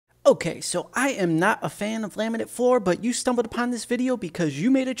Okay, so I am not a fan of laminate floor, but you stumbled upon this video because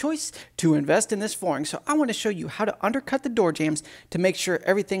you made a choice to invest in this flooring. So I want to show you how to undercut the door jambs to make sure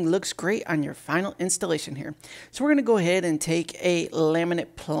everything looks great on your final installation here. So we're going to go ahead and take a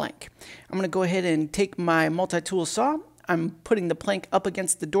laminate plank. I'm going to go ahead and take my multi-tool saw. I'm putting the plank up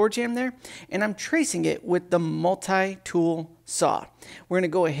against the door jamb there, and I'm tracing it with the multi-tool saw. We're going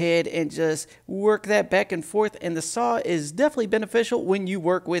to go ahead and just work that back and forth, and the saw is definitely beneficial when you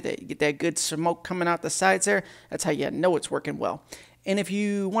work with it. You get that good smoke coming out the sides there. That's how you know it's working well. And if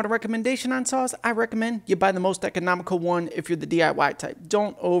you want a recommendation on saws, I recommend you buy the most economical one if you're the DIY type.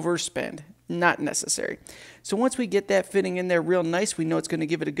 Don't overspend. Not necessary. So once we get that fitting in there real nice, we know it's going to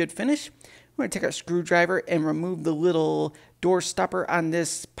give it a good finish. We're going to take our screwdriver and remove the little door stopper on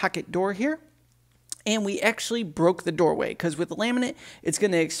this pocket door here. And we actually broke the doorway because with laminate, it's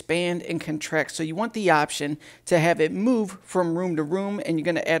going to expand and contract. So you want the option to have it move from room to room, and you're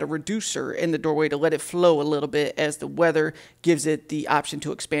going to add a reducer in the doorway to let it flow a little bit as the weather gives it the option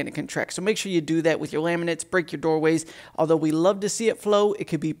to expand and contract. So make sure you do that with your laminates, break your doorways. Although we love to see it flow, it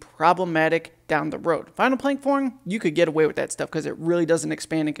could be problematic down the road. Vinyl plank flooring, you could get away with that stuff because it really doesn't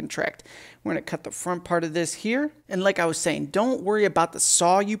expand and contract. We're going to cut the front part of this here. And like I was saying, don't worry about the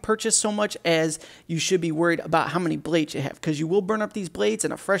saw you purchase so much as you should be worried about how many blades you have, because you will burn up these blades,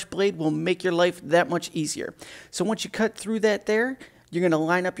 and a fresh blade will make your life that much easier. So once you cut through that there, you're going to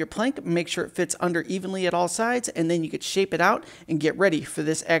line up your plank, make sure it fits under evenly at all sides, and then you could shape it out and get ready for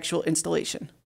this actual installation.